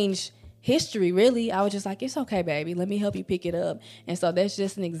changed history, really. I was just like, it's okay, baby. Let me help you pick it up. And so that's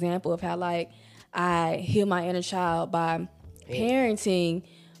just an example of how, like, I heal my inner child by parenting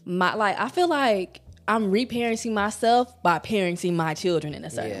I feel like I'm reparenting myself by parenting my children in a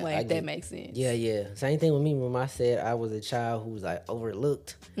certain way, if that makes sense. Yeah. Same thing with me when I said I was a child who was like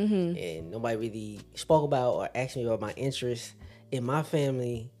overlooked and nobody really spoke about or asked me about my interests. In my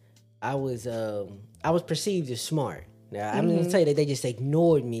family, I was perceived as smart. Now, I'm going to say that they just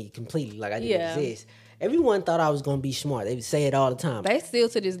ignored me completely, like I didn't exist. Everyone thought I was going to be smart. They would say it all the time. They still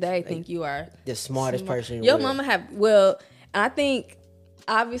to this day think you are the smartest person. Your mama I think,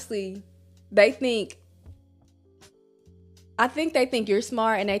 obviously, they think you're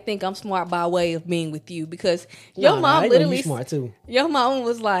smart, and they think I'm smart by way of being with you, because your mom literally smart too. Your mom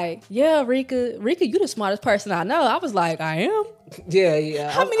was like, "Yeah, Rika, you the smartest person I know." I was like, "I am." Yeah.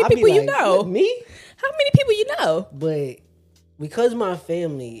 How many people you know? Me? How many people you know? But because my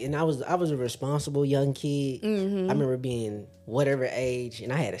family, and I was a responsible young kid. I remember being whatever age,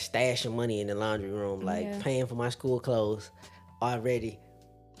 and I had a stash of money in the laundry room, paying for my school clothes already.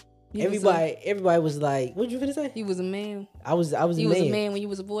 Everybody was like, "What you finna say?" You was a man. I was a man. You was a man when you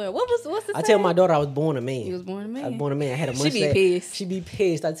was a boy. What's the I tell my daughter I was born a man. You was born a man. I was born a man. I had a mustache. She be pissed. She be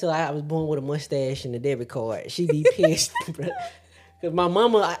pissed. I tell her I was born with a mustache and a debit card. She be pissed, bro. Cause my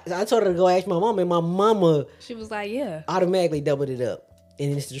mama, I told her to go ask my mama, and my mama, she was like, "Yeah," automatically doubled it up,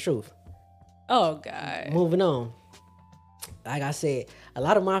 and it's the truth. Oh God. Moving on. Like I said, a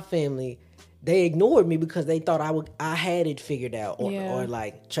lot of my family, they ignored me because they thought I had it figured out, or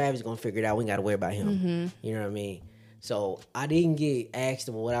like Travis gonna figure it out. We ain't gotta worry about him. You know what I mean? So I didn't get asked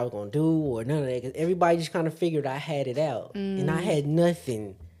what I was gonna do or none of that, because everybody just kind of figured I had it out, and I had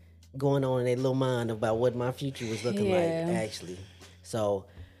nothing going on in their little mind about what my future was looking like, actually. So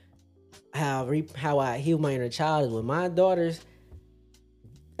how I heal my inner child is when my daughter's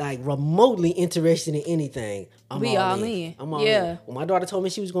like remotely interested in anything, I'm all in. I'm all in. When my daughter told me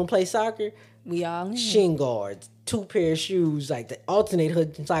she was gonna play soccer, we all in. Shin guards, 2 pair of shoes, like to alternate her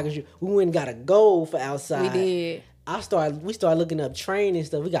soccer shoes. We went and got a goal for outside. We did. We started looking up training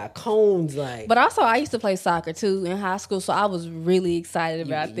stuff. We got cones, like. But also, I used to play soccer too in high school, so I was really excited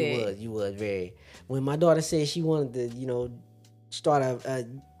about that. You was very. When my daughter said she wanted to, start a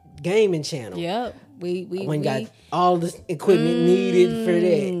gaming channel. Yep, we got all the equipment needed for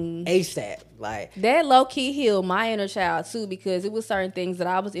that ASAP. Like that low key healed my inner child too, because it was certain things that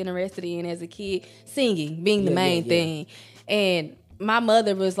I was interested in as a kid, singing being the main thing, and my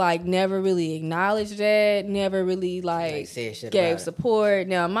mother was like never really acknowledged that, never really gave support.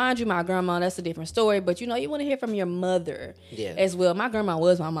 Now, mind you, my grandma, that's a different story, but you want to hear from your mother as well. My grandma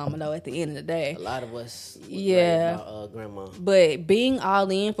was my mama though at the end of the day. A lot of us grandma. But being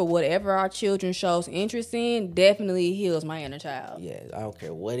all in for whatever our children shows interest in definitely heals my inner child. Yeah, I don't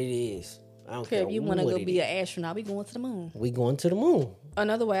care what it is. I don't care if you want to go be an astronaut, we going to the moon. We going to the moon.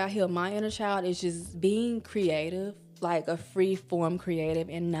 Another way I heal my inner child is just being creative. Like a free form creative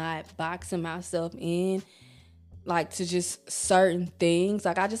and not boxing myself in to just certain things.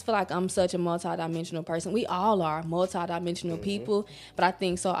 Like I just feel like I'm such a multidimensional person. We all are multidimensional people, but I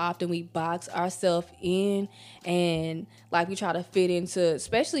think so often we box ourselves in and we try to fit into,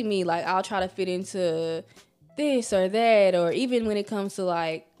 especially me, I'll try to fit into this or that, or even when it comes to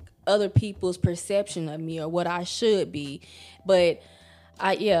other people's perception of me or what I should be. But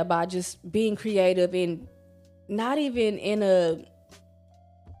by just being creative and not even in a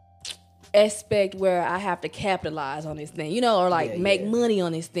aspect where I have to capitalize on this thing, or make money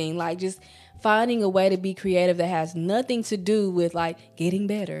on this thing. Just finding a way to be creative that has nothing to do with getting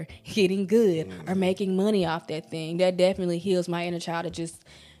better, getting good, or making money off that thing. That definitely heals my inner child to just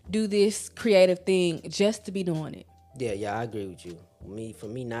do this creative thing just to be doing it. Yeah, I agree with you. For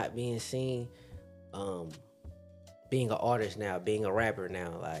me not being seen, being an artist now, being a rapper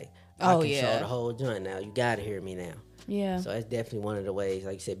now, I control the whole joint now. You gotta hear me now. Yeah. So that's definitely one of the ways,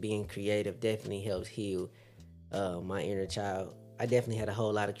 like you said, being creative definitely helps heal my inner child. I definitely had a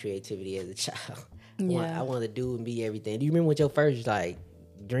whole lot of creativity as a child. I wanted to do and be everything. Do you remember what your first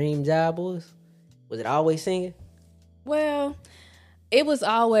dream job was? Was it always singing? Well, it was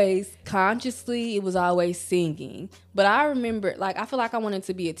always consciously, it was always singing. But I remember, I feel like I wanted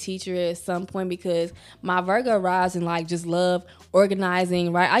to be a teacher at some point because my Virgo rising, just love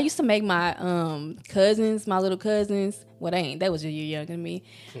organizing, right? I used to make my my little cousins, they was a year younger than me,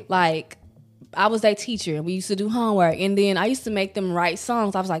 I was their teacher and we used to do homework, and then I used to make them write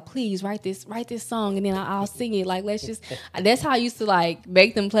songs. I was like, please write this song, and then I'll sing it. Let's just, that's how I used to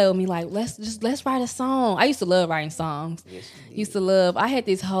make them play with me. Let's write a song. I used to love writing songs. Yes, I had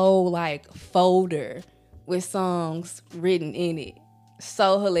this whole folder with songs written in it.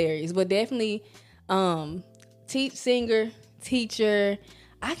 So hilarious, but definitely singer, teacher.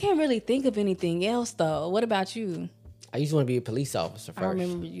 I can't really think of anything else though. What about you? I used to want to be a police officer first. I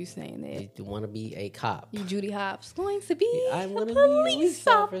remember you saying that. I used to want to be a cop. You Judy Hopps. Going to be I want to be a police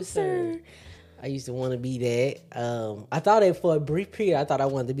officer. I used to want to be that. I thought that for a brief period, I thought I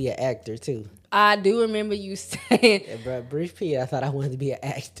wanted to be an actor too. I do remember you saying. For a brief period, I thought I wanted to be an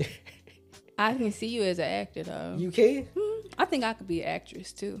actor. I can see you as an actor though. You can? I think I could be an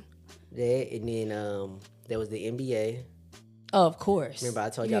actress too. That, and then there was the NBA. Oh, of course. Remember I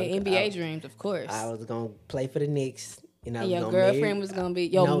told you NBA dreams, of course. I was gonna play for the Knicks, and I was your girlfriend was gonna be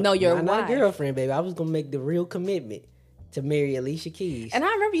your wife. Not girlfriend, baby. I was gonna make the real commitment to marry Alicia Keys. And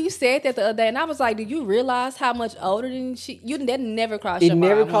I remember you said that the other day, and I was like, "Do you realize how much older than she?" That never crossed your mind. It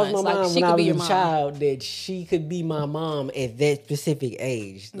never crossed my mind when I was a child that she could be my mom at that specific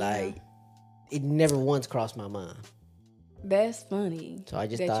age. It never once crossed my mind. That's funny. So I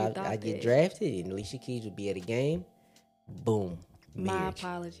just thought I'd get drafted, and Alicia Keys would be at a game. Boom. Marriage. My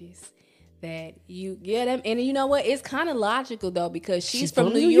apologies. That you get them, and you know what? It's kind of logical though because she's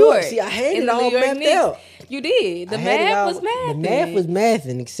from New York. See, I had it all mapped out. You did. The math was mathing. The math was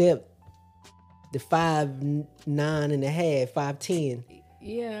mathing, except the 5'9.5", 5'10".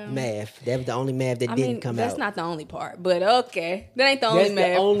 Yeah. Math. That was the only math that didn't come out. That's not the only part, but okay, that ain't the only math.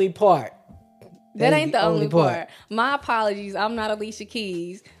 That's the only part. That ain't the only part. My apologies. I'm not Alicia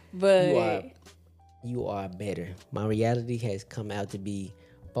Keys, but you are better. My reality has come out to be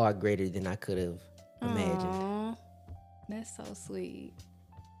far greater than I could have imagined. Aww, that's so sweet.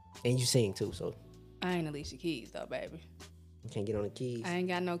 And you sing too, so. I ain't Alicia Keys though, baby. You can't get on the keys? I ain't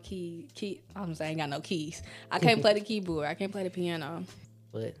got no key. I'm saying I ain't got no keys. I can't play the keyboard. I can't play the piano.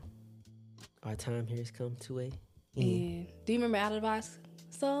 But our time here has come to a end. And do you remember Out of the Box?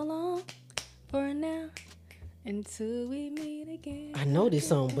 So long for now until we meet again. I know this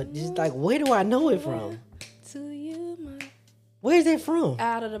song, but just like, where do I know it from? To you, Where's it from?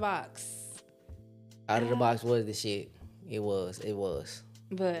 Out of the Box. Out of the Box was the shit. It was.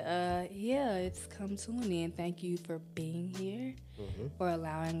 But yeah, it's come to an end. Thank you for being here, for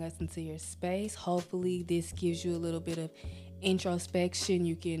allowing us into your space. Hopefully this gives you a little bit of introspection.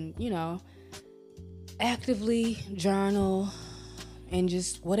 You can, actively journal and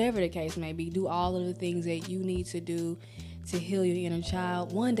just whatever the case may be, do all of the things that you need to do to heal your inner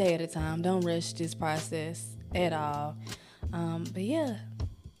child one day at a time. Don't rush this process at all. But yeah,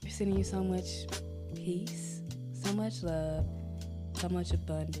 we're sending you so much peace, so much love, so much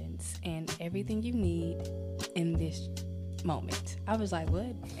abundance, and everything you need in this moment. I was like,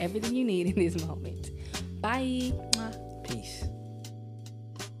 what? Everything you need in this moment. Bye. Peace.